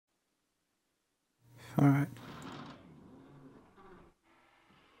Alright.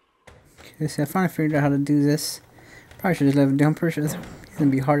 Okay, so I finally figured out how to do this. Probably should just let it down. Pretty sure it's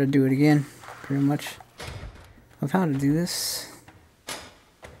gonna be hard to do it again. Pretty much. Of how to do this.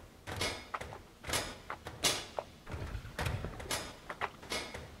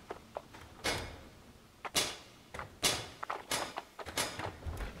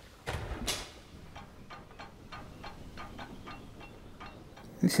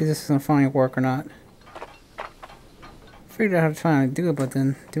 Let's see if this is gonna finally work or not. Figured out how to finally do it, but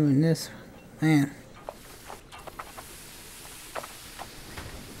then doing this, man.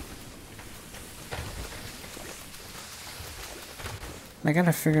 I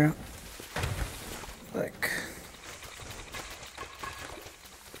gotta figure out, like,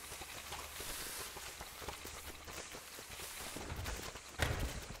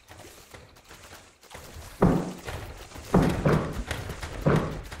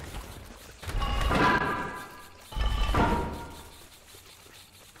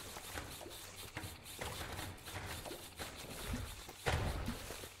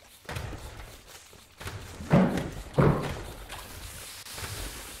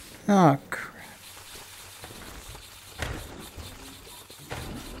 oh crap.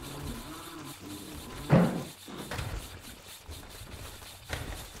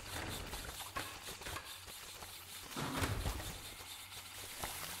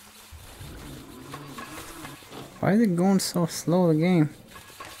 Why is it going so slow, the game?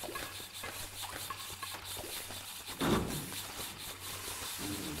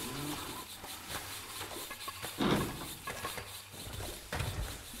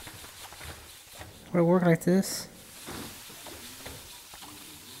 Would it work like this?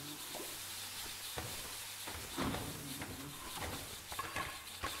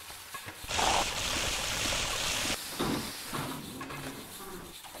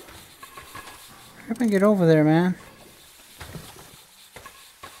 How can I get over there, man?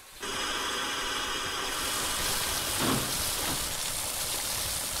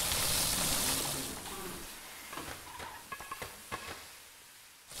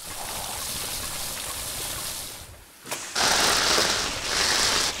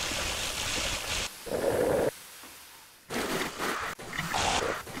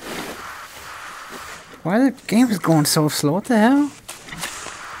 Why the game is going so slow? What the hell?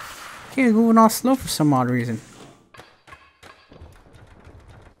 Game is moving all slow for some odd reason.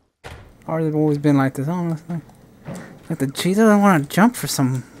 Or they've always been like this. I don't know. It's like the G doesn't want to jump for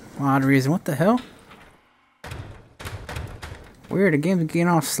some odd reason. What the hell? Weird. The game's getting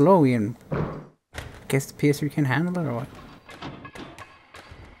off slowly, and guess the PS3 can't handle it or what?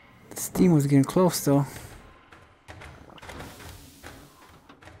 The Steam was getting close though.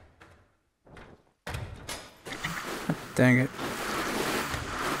 Dang it.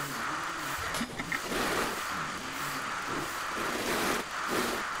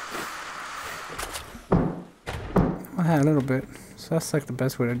 I had a little bit. So that's like the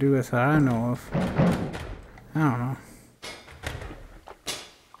best way to do this that I know of. I don't know.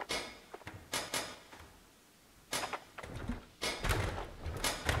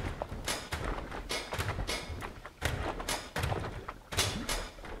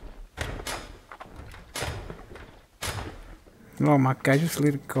 Oh my god, just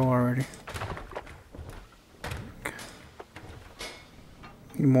let it go already. Okay.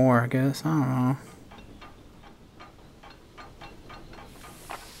 Need more, I guess. I don't know.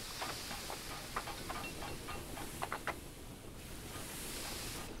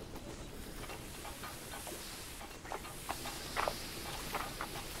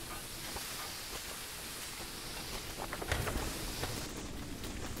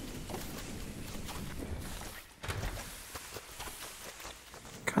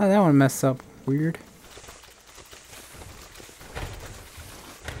 God, that one messed up. Weird.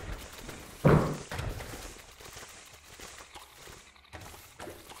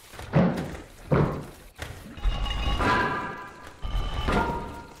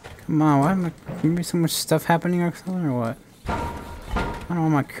 Come on, why am I, maybe so much stuff happening or something or what? I don't know why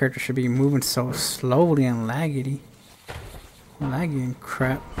my character should be moving so slowly and laggedy. Laggy and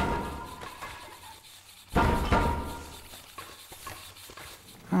crap.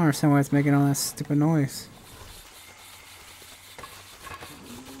 I don't understand why it's making all that stupid noise.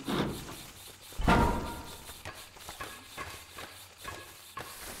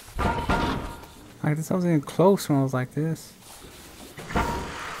 Like this, I was getting close when I was like this.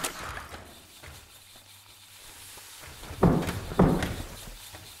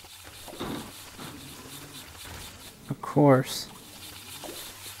 Of course.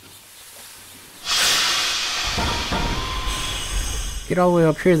 Get all the way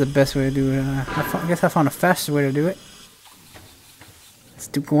up here is the best way to do it. I guess I found a faster way to do it.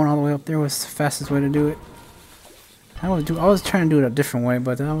 Going all the way up there was the fastest way to do it. I was trying to do it a different way,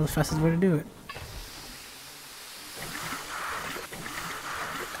 but that was the fastest way to do it.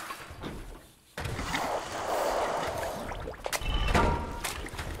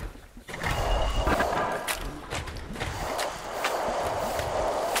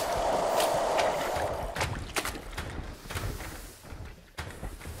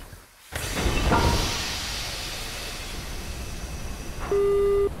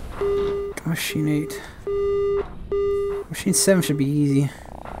 Machine 8. Machine 7 should be easy.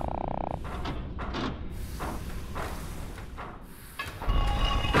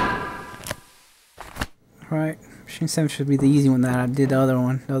 Right, machine 7 should be the easy one that I did the other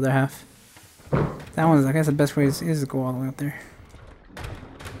one, the other half. That one's, I guess, the best way is to go all the way up there.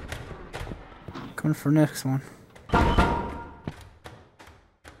 Coming for next one.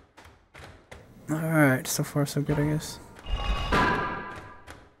 Alright, so far so good, I guess.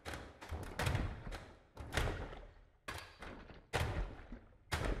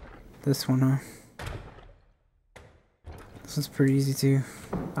 This one, huh? This one's pretty easy too.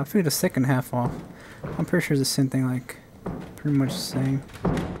 I figured the second half off. I'm pretty sure it's the same thing, like, pretty much the same.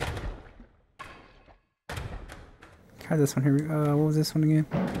 Try this one here. What was this one again?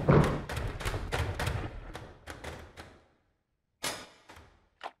 I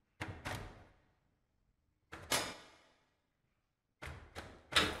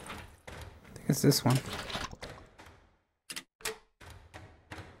think it's this one.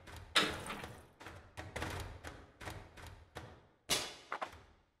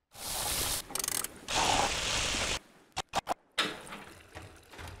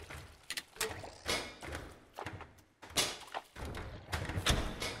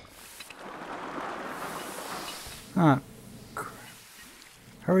 Ah, crap.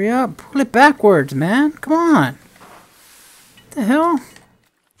 Hurry up, pull it backwards, man. Come on. What the hell?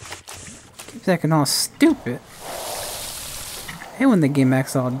 Keeps acting all stupid. I hate when the game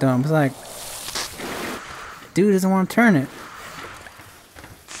acts all dumb. It's like, dude doesn't want to turn it.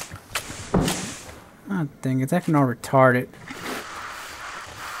 Ah, dang, it's acting all retarded.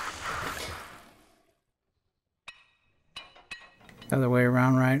 The other way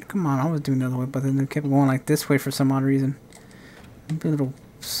around, right? Come on, I was doing the other way, but then it kept going like this way for some odd reason. Maybe a little,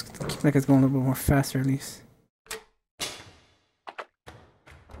 keep like it's going a little bit more faster at least.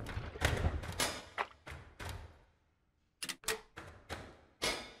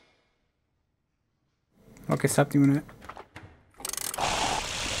 Okay, stop doing it.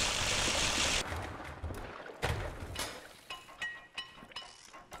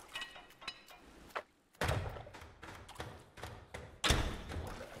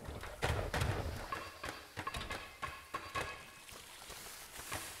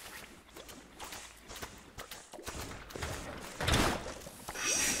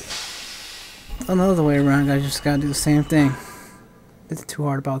 Another way around, I just gotta do the same thing. It's too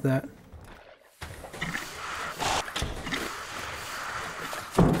hard about that.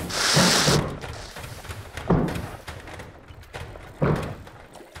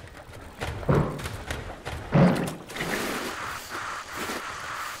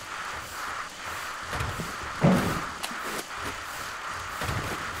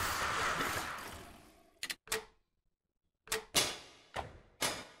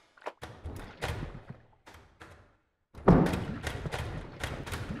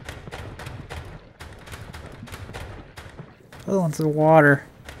 Other one's the water.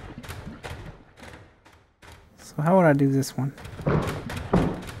 So how would I do this one?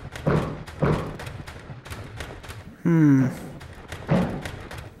 I'm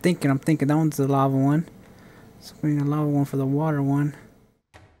thinking that one's the lava one. So we need a lava one for the water one.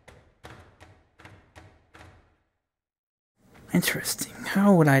 Interesting.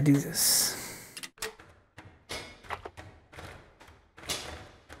 How would I do this?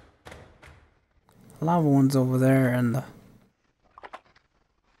 The lava one's over there and the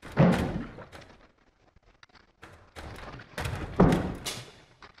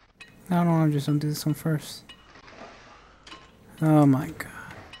I don't know, I'm just gonna do this one first. Oh my god.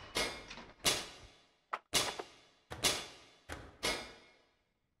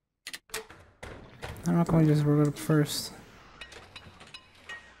 I'm not gonna just roll it up first.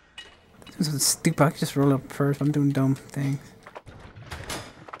 This is stupid, I can just roll it up first. I'm doing dumb things.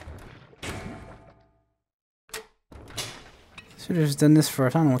 Should've just done this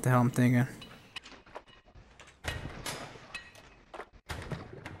first. I don't know what the hell I'm thinking.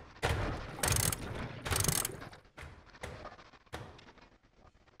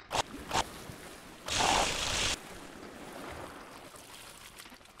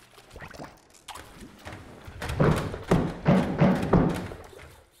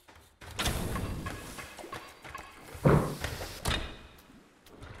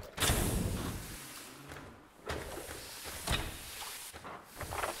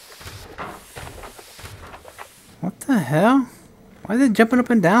 the hell? Why are they jumping up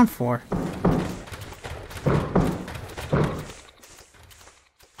and down for?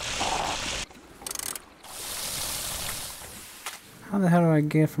 How the hell do I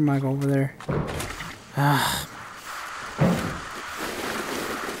get from like over there? Ah.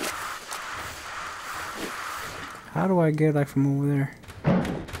 How do I get like from over there?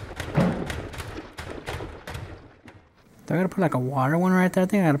 Do I gotta put like a water one right there? I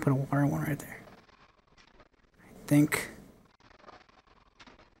think I gotta put a water one right there. I think.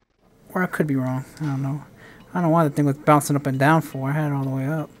 Or I could be wrong. I don't know. I don't know why the thing was bouncing up and down for. I had it all the way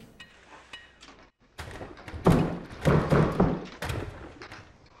up.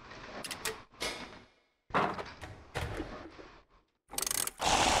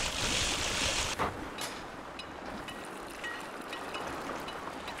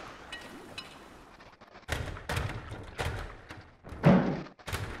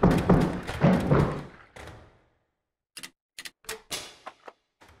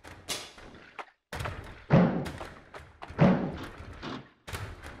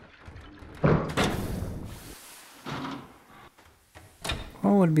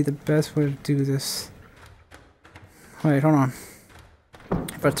 What would be the best way to do this? Wait, hold on.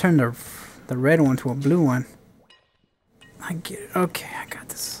 If I turn the red one to a blue one, I get it. Okay, I got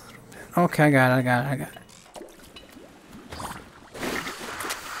this a little bit. Okay, I got it.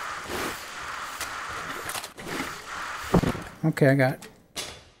 Okay, I got it.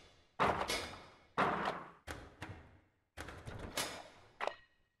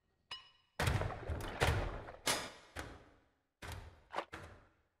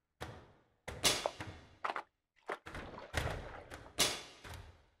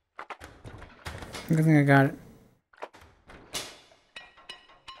 I think I got it.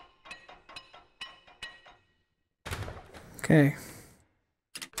 Okay.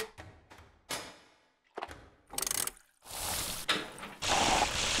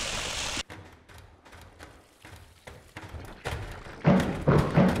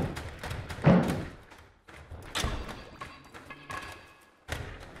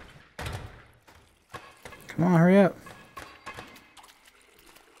 Come on, hurry up.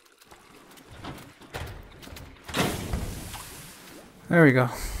 There we go.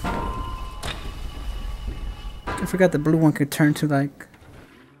 I forgot the blue one could turn to like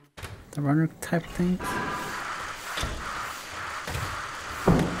the runner type thing.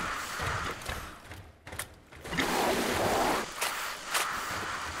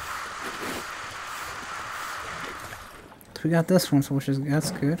 So we got this one, so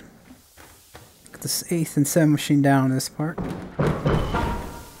that's good. Got this 8th and 7th machine down on this part.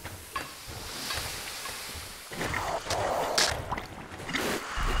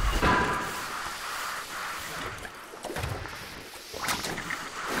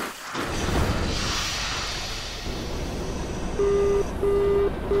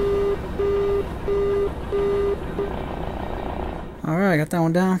 Alright, got that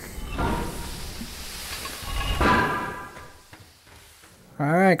one down.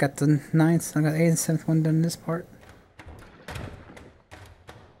 Alright, got the 9th, I got 8th and 7th one done in this part.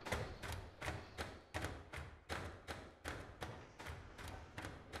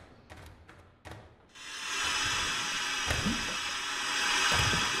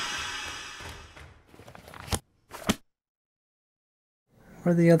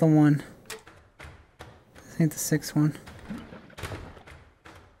 Where's the other one? I think the 6th one.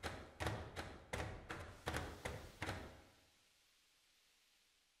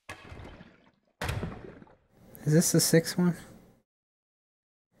 Is this the 6th one?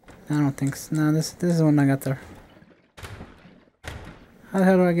 I don't think so. No, this is the one I got there. How the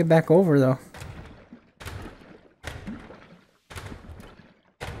hell do I get back over though?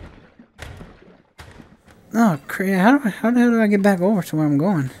 Oh, crazy! How the hell do I get back over to where I'm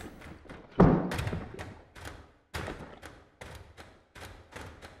going?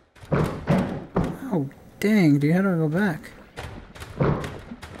 Oh, dang, dude! How do I go back?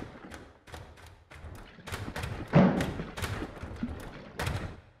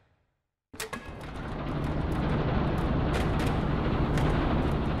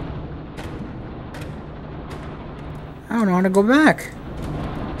 I don't know how to go back.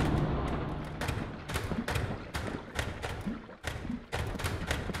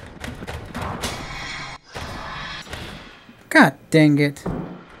 God dang it.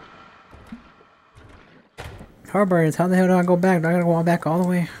 Harbors, how the hell do I go back? Do I gotta go back all the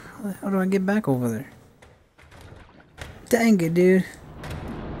way? How the hell do I get back over there? Dang it, dude.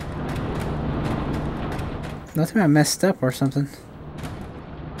 Must be I messed up or something.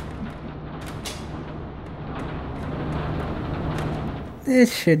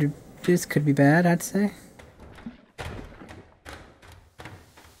 This could be bad, I'd say.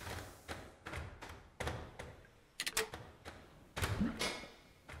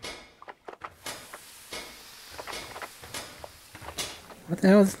 What the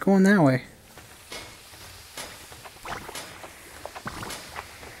hell is going that way?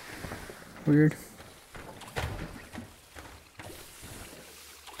 Weird.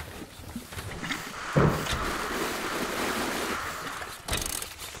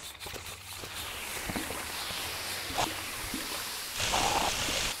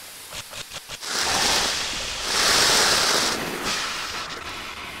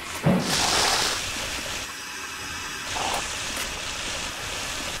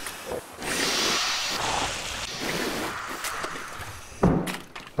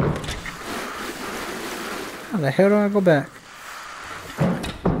 How the hell do I go back?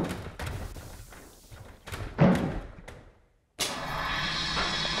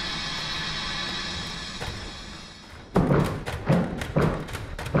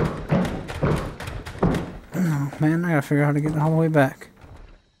 Oh man, I gotta figure out how to get all the way back.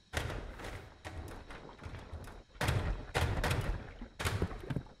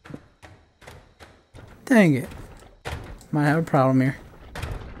 Dang it. Might have a problem here.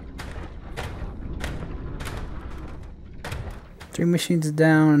 3 machines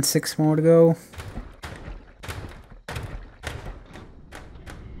down and 6 more to go.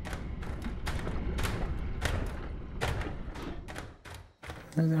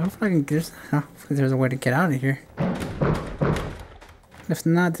 Hopefully there's a way to get out of here. If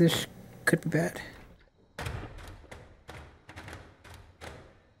not, this could be bad.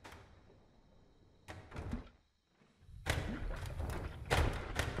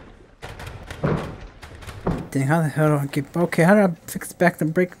 Dang, how the hell do I get... Okay, how do I fix back the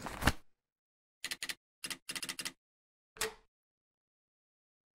brake?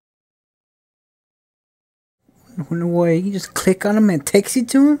 No way, you just click on him and it takes you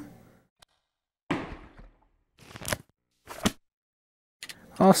to him?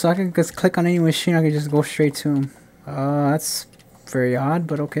 Oh, so I can just click on any machine, I can just go straight to him. That's very odd,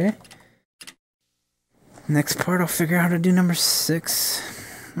 but okay. Next part, I'll figure out how to do number 6.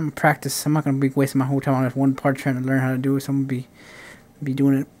 I'm gonna practice. I'm not gonna be wasting my whole time on this one part trying to learn how to do it, so I'm gonna be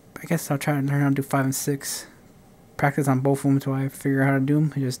doing it. I guess I'll try to learn how to do 5 and 6. Practice on both of them until I figure out how to do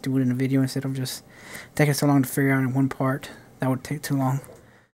them. I just do it in a video instead of just taking so long to figure out in one part. That would take too long.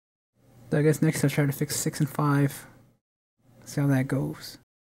 So I guess next I'll try to fix 6 and 5. See how that goes.